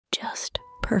just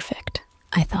perfect,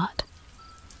 I thought,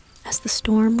 as the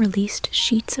storm released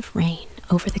sheets of rain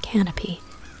over the canopy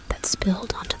that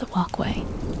spilled onto the walkway.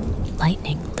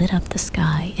 Lightning lit up the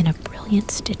sky in a brilliant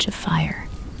stitch of fire,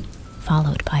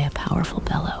 followed by a powerful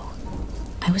bellow.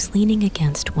 I was leaning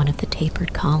against one of the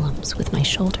tapered columns with my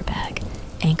shoulder bag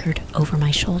anchored over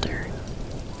my shoulder.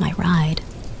 My ride,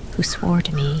 who swore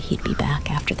to me he'd be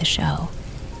back after the show,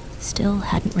 still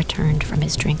hadn't returned from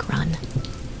his drink run.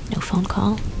 No phone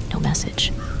call, no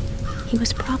message. He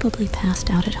was probably passed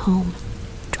out at home,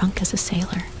 drunk as a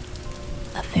sailor.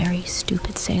 A very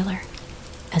stupid sailor,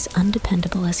 as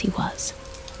undependable as he was.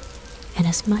 And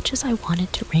as much as I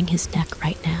wanted to wring his neck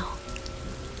right now,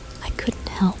 I couldn't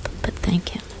help but thank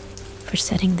him for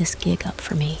setting this gig up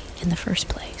for me in the first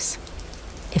place.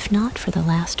 If not for the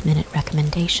last-minute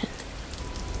recommendation,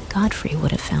 Godfrey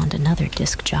would have found another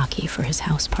disc jockey for his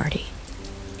house party.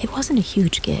 It wasn't a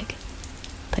huge gig,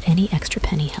 but any extra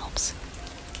penny helps.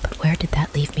 But where did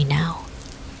that leave me now?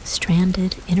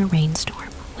 Stranded in a rainstorm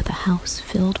with a house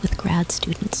filled with grad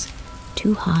students,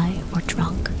 too high or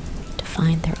drunk to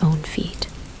find their own feet,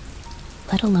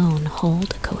 let alone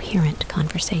hold a coherent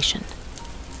conversation.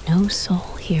 No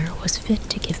soul here was fit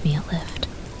to give me a lift,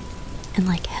 and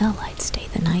like hell I'd stay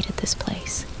the night at this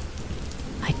place.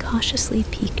 I cautiously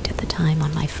peeked at the time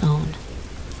on my phone.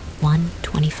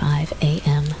 1:25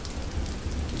 a.m.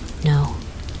 "No,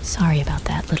 sorry about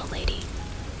that, little lady,"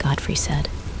 Godfrey said,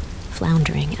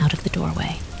 floundering out of the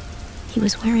doorway. He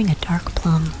was wearing a dark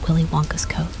plum Willy Wonka's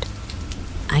coat.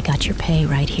 "I got your pay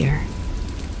right here."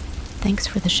 "Thanks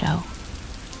for the show.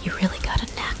 You really got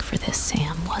a knack for this,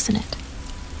 Sam, wasn't it?"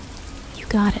 "You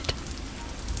got it.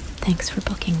 Thanks for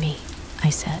booking me," I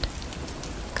said,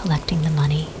 collecting the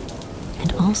money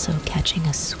and also catching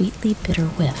a sweetly bitter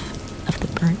whiff of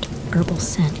the burnt herbal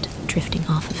scent drifting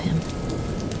off of him.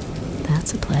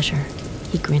 "That's a pleasure,"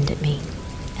 he grinned at me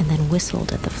and then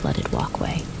whistled at the flooded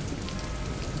walkway.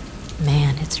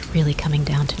 "Man, it's really coming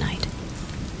down tonight.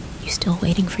 You still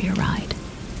waiting for your ride?"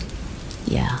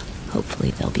 "Yeah,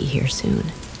 hopefully they'll be here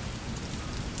soon."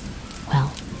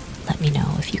 "Well, let me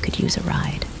know if you could use a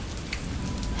ride.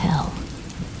 Hell,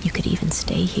 you could even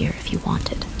stay here if you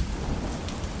wanted."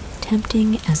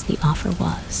 Tempting as the offer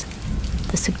was,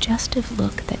 the suggestive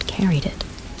look that carried it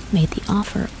made the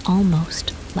offer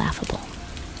almost laughable.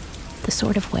 The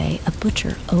sort of way a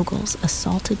butcher ogles a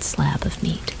salted slab of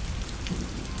meat.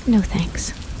 "No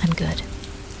thanks, I'm good."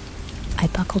 I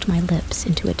buckled my lips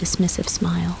into a dismissive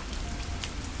smile.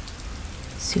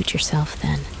 "Suit yourself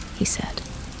then," he said,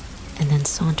 and then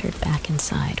sauntered back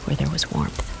inside where there was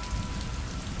warmth.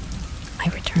 I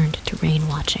returned to rain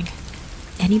watching.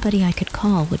 Anybody I could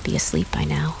call would be asleep by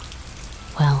now.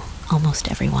 Well, almost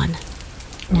everyone.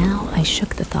 Now I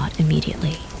shook the thought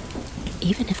immediately.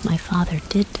 Even if my father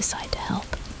did decide to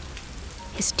help,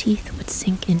 his teeth would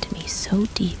sink into me so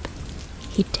deep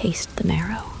he'd taste the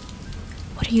marrow.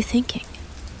 What are you thinking?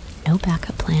 No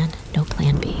backup plan, no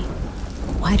plan B.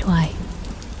 Why do I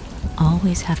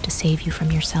always have to save you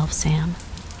from yourself, Sam?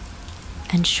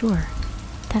 And sure,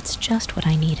 that's just what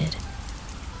I needed.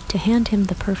 To hand him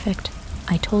the perfect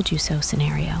 "I told you so"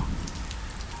 scenario.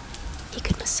 He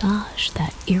could massage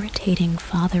that irritating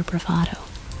father bravado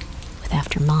with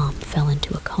after Mom fell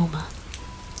into a coma.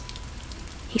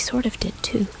 He sort of did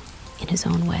too, in his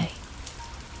own way,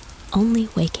 only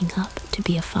waking up to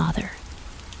be a father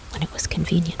when it was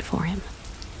convenient for him.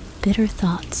 Bitter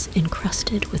thoughts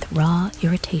encrusted with raw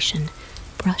irritation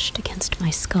brushed against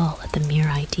my skull at the mere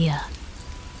idea.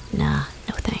 Nah,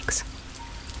 no thanks.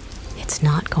 "It's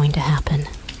not going to happen,"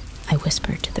 I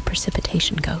whispered to the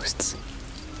precipitation ghosts.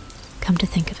 Come to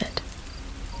think of it,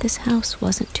 this house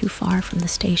wasn't too far from the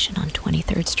station on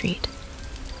 23rd Street,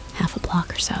 half a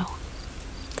block or so.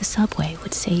 The subway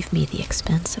would save me the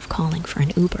expense of calling for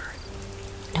an Uber.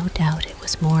 No doubt it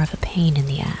was more of a pain in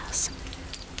the ass,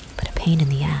 but a pain in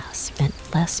the ass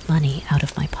meant less money out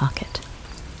of my pocket.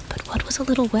 But what was a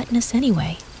little wetness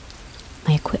anyway?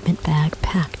 My equipment bag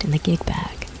packed in the gig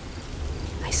bag.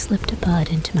 I slipped a bud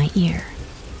into my ear,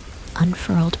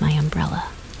 unfurled my umbrella,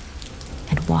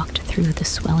 and walked through the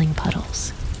swelling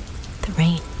puddles. The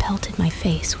rain pelted my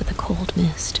face with a cold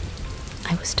mist.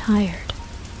 I was tired,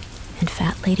 and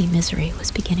Fat Lady Misery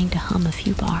was beginning to hum a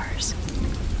few bars,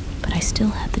 but I still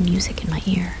had the music in my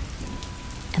ear,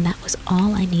 and that was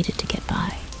all I needed to get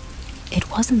by. It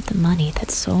wasn't the money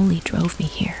that solely drove me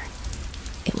here.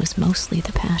 It was mostly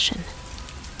the passion.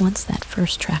 Once that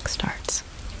first track starts,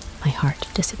 my heart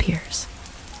disappears.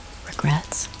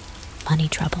 Regrets, money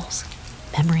troubles,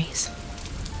 memories.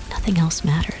 Nothing else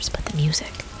matters but the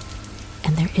music.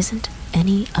 And there isn't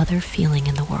any other feeling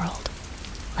in the world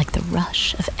like the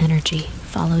rush of energy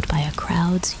followed by a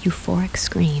crowd's euphoric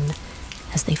scream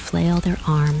as they flail their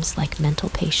arms like mental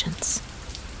patients.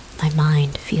 My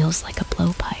mind feels like a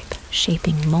blowpipe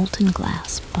shaping molten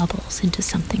glass bubbles into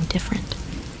something different,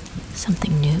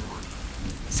 something new.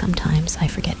 Sometimes I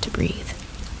forget to breathe.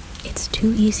 It's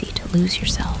too easy to lose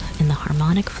yourself in the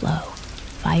harmonic flow,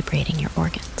 vibrating your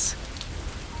organs.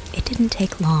 It didn't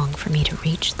take long for me to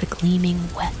reach the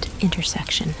gleaming, wet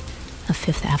intersection of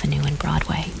Fifth Avenue and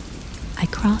Broadway. I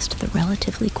crossed the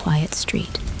relatively quiet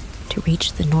street to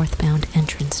reach the northbound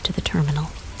entrance to the terminal.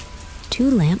 2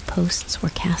 lampposts were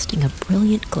casting a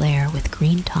brilliant glare with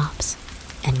green tops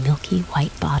and milky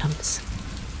white bottoms.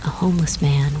 A homeless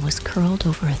man was curled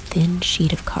over a thin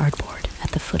sheet of cardboard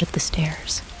at the foot of the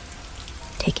stairs,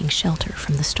 taking shelter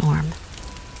from the storm.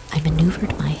 I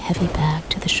maneuvered my heavy bag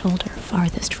to the shoulder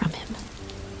farthest from him.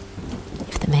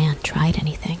 If the man tried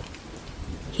anything,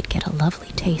 he'd get a lovely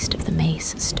taste of the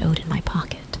mace stowed in my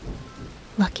pocket.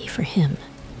 Lucky for him,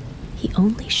 he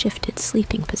only shifted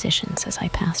sleeping positions as I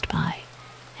passed by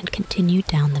and continued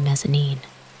down the mezzanine.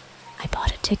 I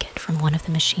bought a ticket from one of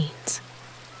the machines,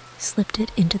 slipped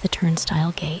it into the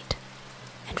turnstile gate,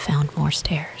 and found more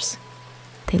stairs.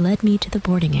 They led me to the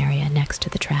boarding area next to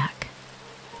the track.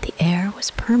 The air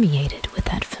was permeated with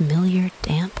that familiar,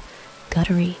 damp,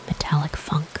 guttery, metallic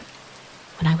funk.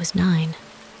 When I was 9,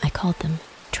 I called them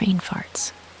train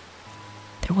farts.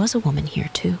 There was a woman here,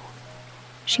 too.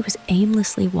 She was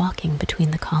aimlessly walking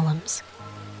between the columns,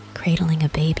 cradling a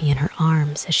baby in her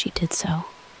arms as she did so.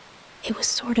 It was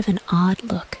sort of an odd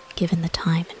look given the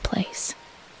time and place.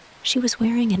 She was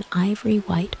wearing an ivory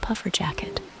white puffer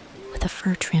jacket with a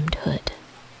fur-trimmed hood.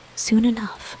 Soon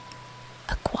enough,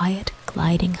 a quiet,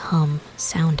 gliding hum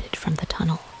sounded from the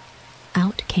tunnel.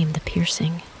 Out came the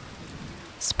piercing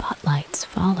spotlights,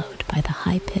 followed by the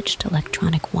high-pitched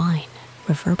electronic whine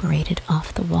reverberated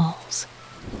off the walls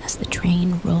as the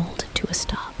train rolled to a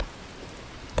stop.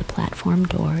 The platform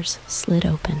doors slid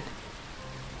open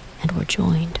and were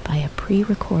joined by a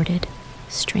pre-recorded,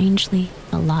 strangely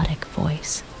melodic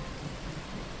voice.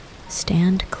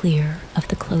 "Stand clear of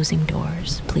the closing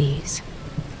doors, please."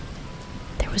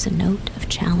 There was a note of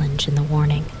challenge in the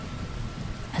warning,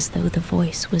 as though the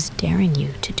voice was daring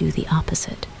you to do the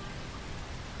opposite.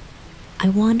 I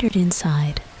wandered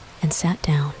inside and sat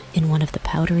down in one of the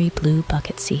powdery blue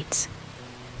bucket seats.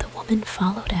 The woman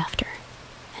followed after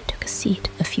and took a seat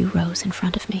a few rows in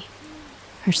front of me.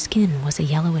 Her skin was a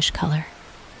yellowish color,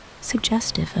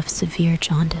 suggestive of severe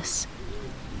jaundice.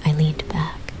 I leaned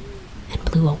back and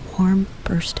blew a warm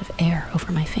burst of air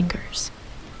over my fingers.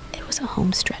 It was a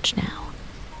home stretch now.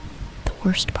 The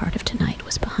worst part of tonight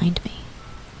was behind me.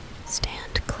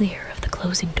 "Stand clear of the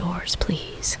closing doors,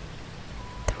 please."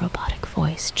 The robotic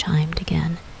voice chimed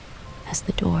again as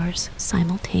the doors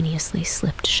simultaneously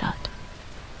slipped shut.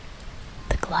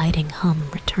 The gliding hum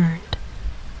returned,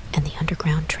 and the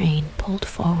underground train pulled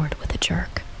forward with a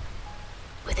jerk.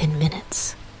 Within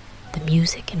minutes, the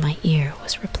music in my ear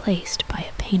was replaced by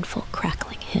a painful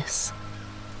crackling hiss.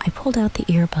 I pulled out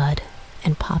the earbud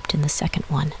and popped in the second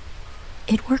one.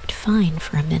 It worked fine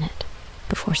for a minute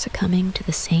before succumbing to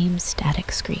the same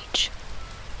static screech.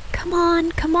 Come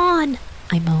on,"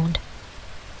 I moaned.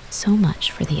 So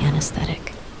much for the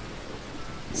anesthetic.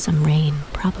 Some rain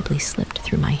probably slipped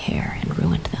through my hair and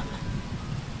ruined them.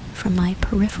 From my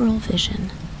peripheral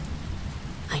vision,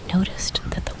 I noticed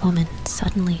that the woman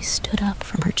suddenly stood up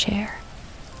from her chair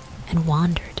and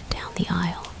wandered down the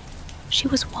aisle. She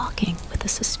was walking with a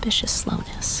suspicious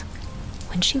slowness.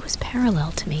 When she was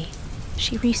parallel to me,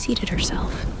 she reseated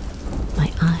herself.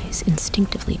 My eyes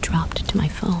instinctively dropped to my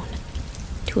phone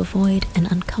to avoid an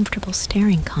uncomfortable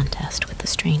staring contest with the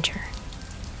stranger.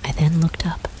 I then looked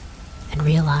up and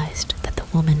realized that the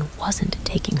woman wasn't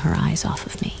taking her eyes off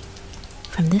of me.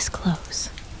 From this close,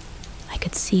 I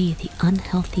could see the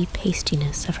unhealthy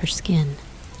pastiness of her skin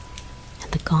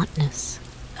and the gauntness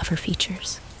of her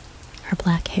features. Her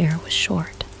black hair was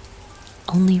short,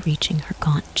 only reaching her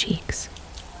gaunt cheeks.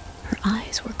 Her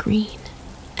eyes were green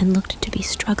and looked to be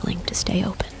struggling to stay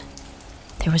open.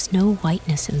 There was no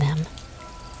whiteness in them,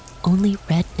 only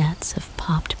red nets of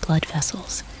popped blood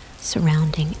vessels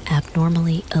surrounding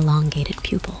abnormally elongated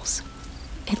pupils.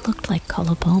 It looked like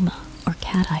coloboma or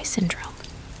cat-eye syndrome,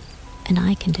 an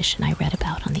eye condition I read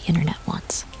about on the internet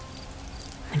once.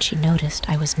 When she noticed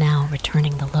I was now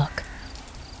returning the look,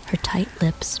 her tight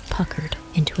lips puckered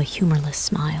into a humorless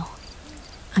smile.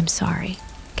 "I'm sorry,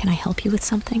 can I help you with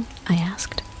something?" I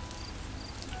asked.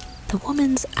 The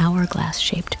woman's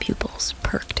hourglass-shaped pupils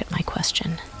perked at my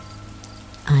question.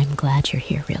 "I'm glad you're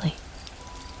here, really."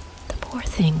 The poor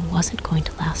thing wasn't going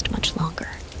to last much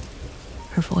longer.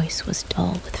 Her voice was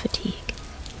dull with fatigue,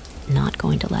 not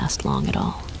going to last long at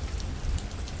all.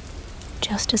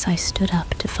 Just as I stood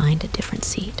up to find a different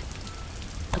seat,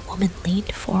 the woman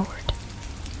leaned forward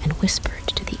and whispered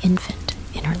to the infant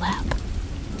in her lap.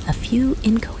 A few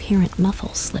incoherent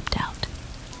muffles slipped out.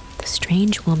 The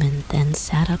strange woman then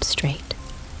sat up straight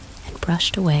and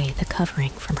brushed away the covering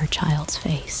from her child's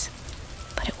face.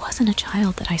 But it wasn't a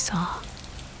child that I saw.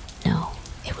 No,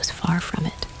 it was far from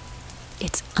it.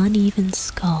 Its uneven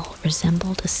skull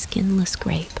resembled a skinless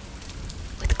grape,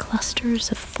 with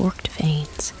clusters of forked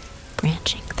veins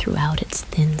branching throughout its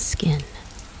thin skin.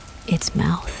 Its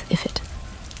mouth,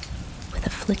 with a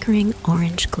flickering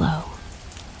orange glow.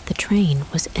 The train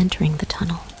was entering the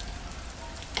tunnel,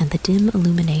 and the dim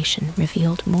illumination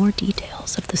revealed more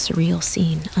details of the surreal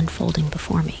scene unfolding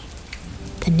before me.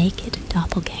 The naked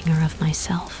doppelganger of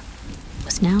myself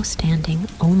was now standing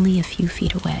only a few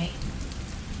feet away,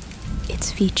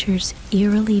 its features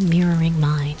eerily mirroring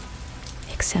mine,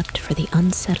 except for the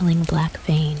unsettling black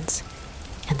veins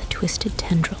and the twisted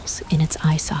tendrils in its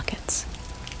eye sockets.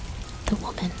 The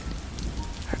woman,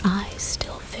 her eyes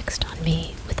still fixed on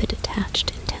me with a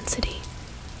detached intensity,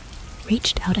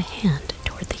 reached out a hand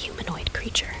toward the humanoid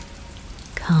creature.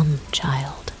 "Come,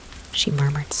 child," she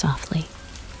murmured softly,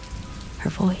 her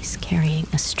voice carrying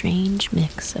a strange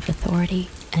mix of authority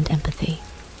and empathy.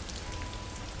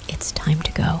 "It's time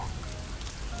to go."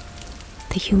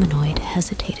 The humanoid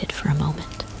hesitated for a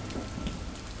moment,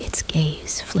 its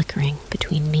gaze flickering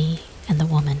between me and the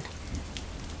woman,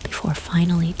 before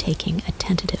finally taking a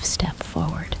tentative step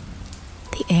forward.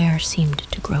 The air seemed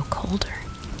to grow colder,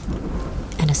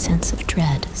 and a sense of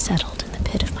dread settled in the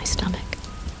pit of my stomach.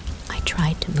 I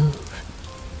tried to move,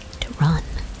 to run,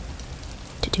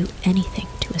 to do anything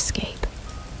to escape,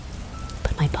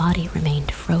 but my body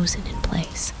remained frozen in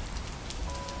place,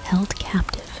 held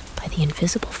captive by the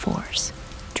invisible force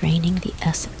draining the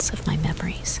essence of my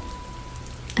memories.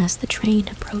 As the train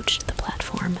approached the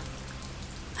platform,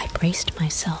 I braced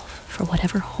myself for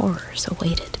whatever horrors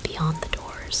awaited beyond the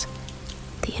doors.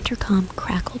 The intercom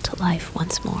crackled to life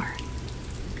once more,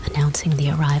 announcing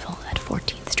the arrival at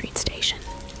 14th Street Station.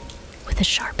 With a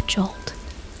sharp jolt,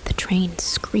 the train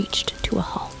screeched to a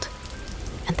halt,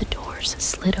 and the doors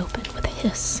slid open with a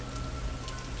hiss.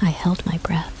 I held my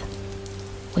breath,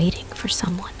 waiting for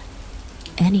someone,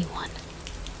 anyone,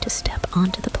 to step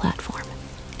onto the platform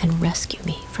and rescue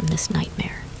me from this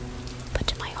nightmare. But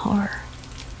to my horror,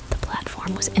 the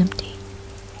platform was empty,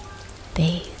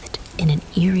 bathed in an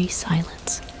eerie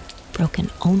silence, broken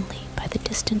only by the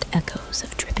distant echoes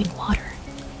of dripping water.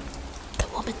 The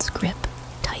woman's grip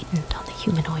tightened on the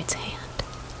humanoid's hand,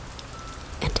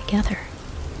 and together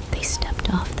they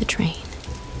stepped off the train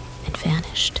and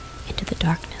vanished into the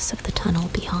darkness of the tunnel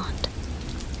beyond.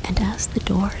 And as the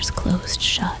doors closed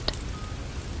shut,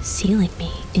 sealing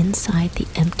me inside the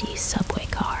empty subway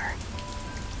car,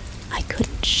 I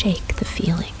couldn't shake the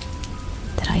feeling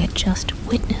that I had just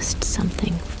witnessed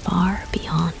something far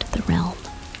beyond the realm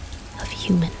of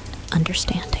human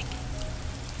understanding.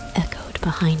 Echoed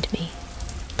behind me,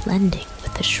 blending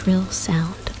with the shrill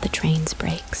sound of the train's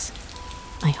brakes,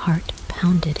 my heart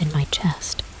pounded in my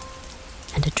chest,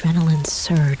 and adrenaline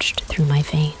surged through my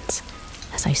veins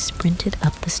as I sprinted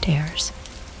up the stairs,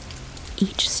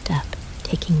 each step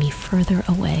taking me further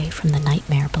away from the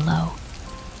nightmare below.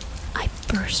 I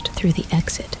burst through the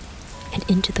exit and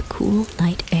into the cool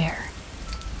night air,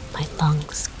 my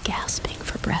lungs gasping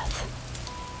for breath.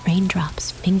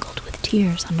 Raindrops mingled with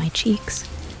tears on my cheeks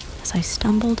as I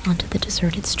stumbled onto the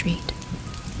deserted street.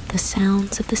 The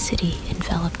sounds of the city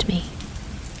enveloped me,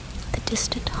 the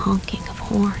distant honking of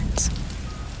horns,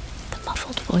 the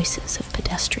muffled voices of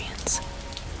pedestrians.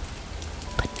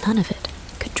 But none of it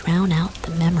could drown out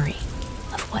the memory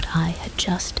of what I had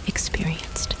just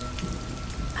experienced.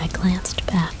 I glanced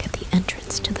back at the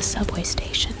entrance to the subway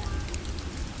station,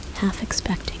 half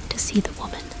expecting to see the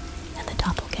woman and the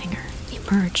doppelganger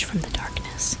emerge from the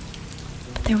darkness.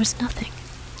 But there was nothing,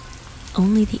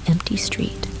 only the empty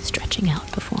street stretching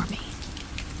out before me.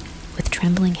 With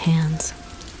trembling hands,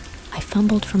 I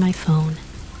fumbled for my phone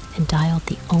and dialed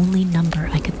the only number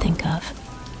I could think of,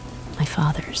 my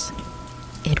father's.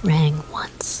 It rang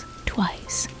once,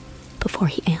 twice, before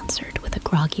he answered with a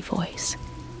groggy voice.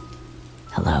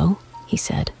 "Hello?" he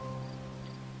said.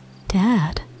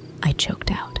 "Dad," I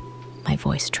choked out, my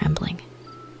voice trembling.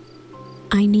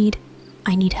 I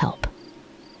need help."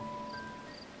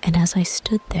 And as I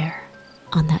stood there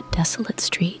on that desolate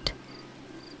street,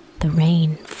 the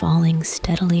rain falling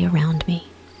steadily around me,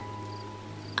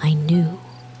 I knew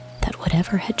that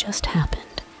whatever had just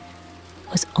happened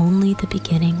was only the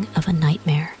beginning of a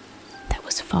nightmare that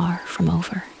was far from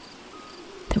over.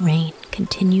 The rain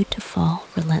continued to fall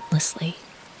relentlessly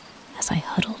as I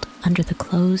huddled under the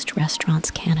closed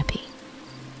restaurant's canopy,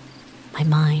 my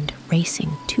mind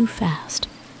racing too fast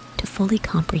to fully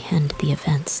comprehend the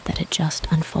events that had just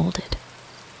unfolded.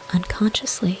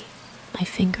 Unconsciously, my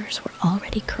fingers were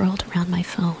already curled around my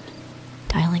phone,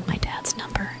 dialing my dad's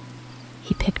number.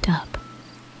 He picked up,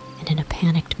 and in a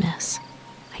panicked mess,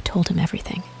 I told him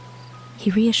everything.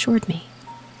 He reassured me,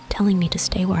 telling me to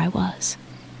stay where I was.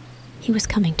 He was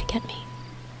coming to get me.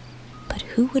 But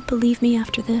who would believe me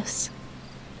after this?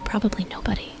 Probably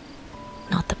nobody.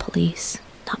 Not the police,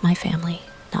 not my family,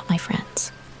 not my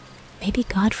friends. Maybe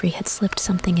Godfrey had slipped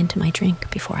something into my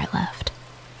drink before I left.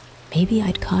 Maybe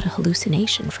I'd caught a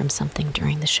hallucination from something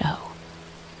during the show.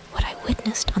 What I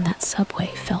witnessed on that subway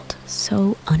felt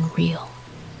so unreal.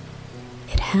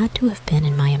 It had to have been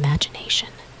in my imagination.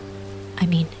 I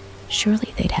mean,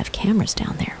 surely they'd have cameras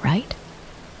down there, right?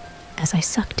 As I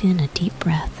sucked in a deep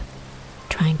breath,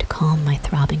 trying to calm my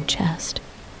throbbing chest,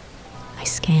 I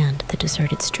scanned the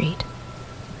deserted street.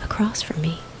 Across from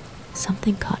me,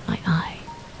 something caught my eye.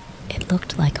 It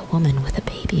looked like a woman with a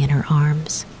baby in her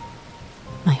arms.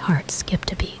 My heart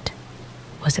skipped a beat.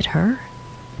 Was it her?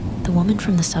 The woman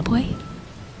from the subway?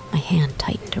 My hand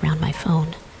tightened around my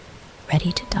phone,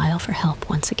 ready to dial for help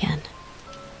once again.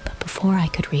 But before I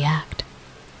could react,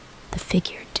 the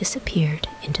figure disappeared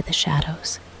into the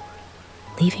shadows,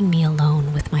 leaving me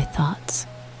alone with my thoughts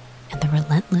and the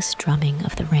relentless drumming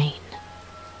of the rain.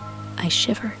 I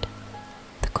shivered,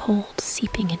 the cold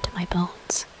seeping into my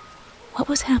bones. What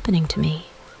was happening to me?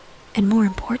 And more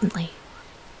importantly,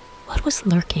 what was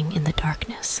lurking in the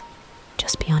darkness,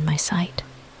 just beyond my sight?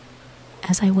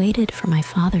 As I waited for my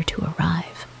father to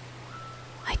arrive,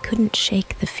 I couldn't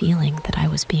shake the feeling that I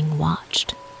was being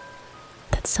watched,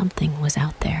 that something was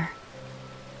out there,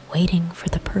 waiting for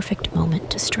the perfect moment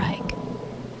to strike.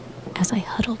 As I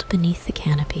huddled beneath the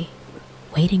canopy,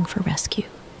 waiting for rescue,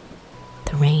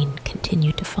 the rain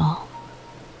continued to fall,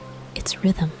 its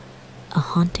rhythm a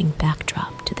haunting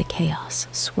backdrop to the chaos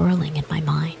swirling in my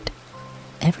mind.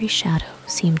 Every shadow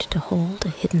seemed to hold a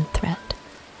hidden threat,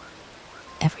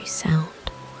 every sound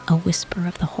a whisper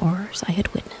of the horrors I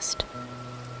had witnessed.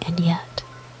 And yet,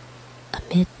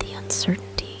 amid the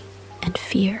uncertainty and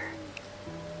fear,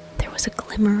 there was a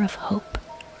glimmer of hope.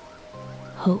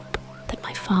 Hope that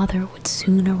my father would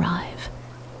soon arrive.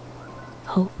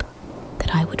 Hope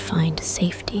that I would find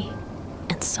safety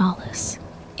and solace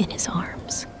in his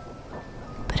arms.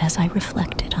 But as I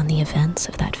reflected on the events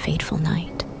of that fateful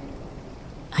night,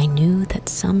 I knew that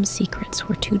some secrets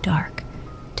were too dark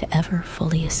to ever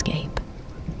fully escape.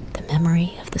 The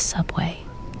memory of the subway,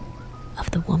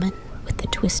 of the woman with the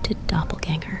twisted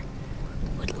doppelganger,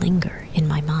 would linger in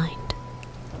my mind.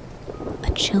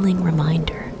 A chilling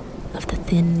reminder of the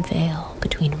thin veil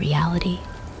between reality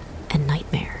and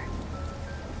nightmare.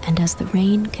 And as the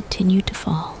rain continued to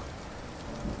fall,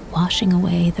 washing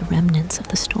away the remnants of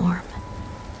the storm,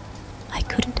 I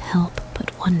couldn't help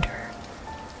but wonder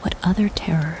what other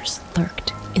terrors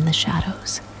lurked in the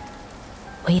shadows,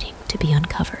 waiting to be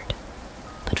uncovered.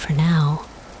 But for now,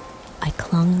 I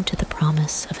clung to the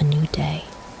promise of a new day,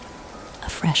 a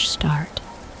fresh start,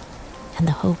 and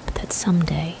the hope that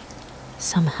someday,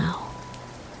 somehow,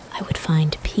 I would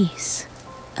find peace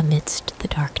amidst the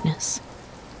darkness.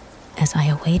 As I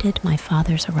awaited my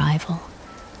father's arrival,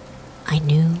 I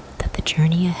knew that the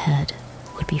journey ahead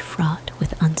would be fraught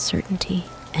with uncertainty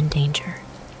and danger,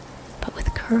 but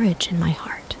with courage in my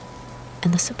heart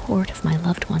and the support of my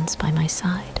loved ones by my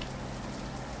side,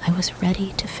 I was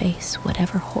ready to face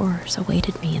whatever horrors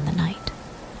awaited me in the night.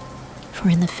 For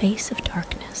in the face of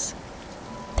darkness,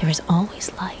 there is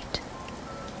always light,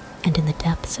 and in the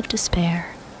depths of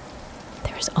despair,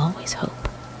 there is always hope.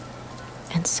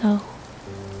 And so,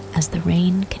 as the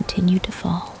rain continued to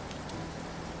fall,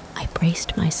 I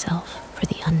braced myself for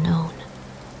the unknown,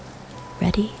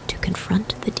 ready to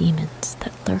confront the demons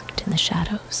that lurked in the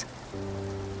shadows,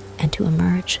 and to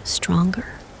emerge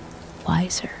stronger,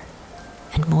 wiser,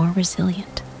 and more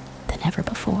resilient than ever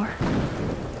before.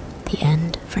 The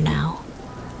end, for now,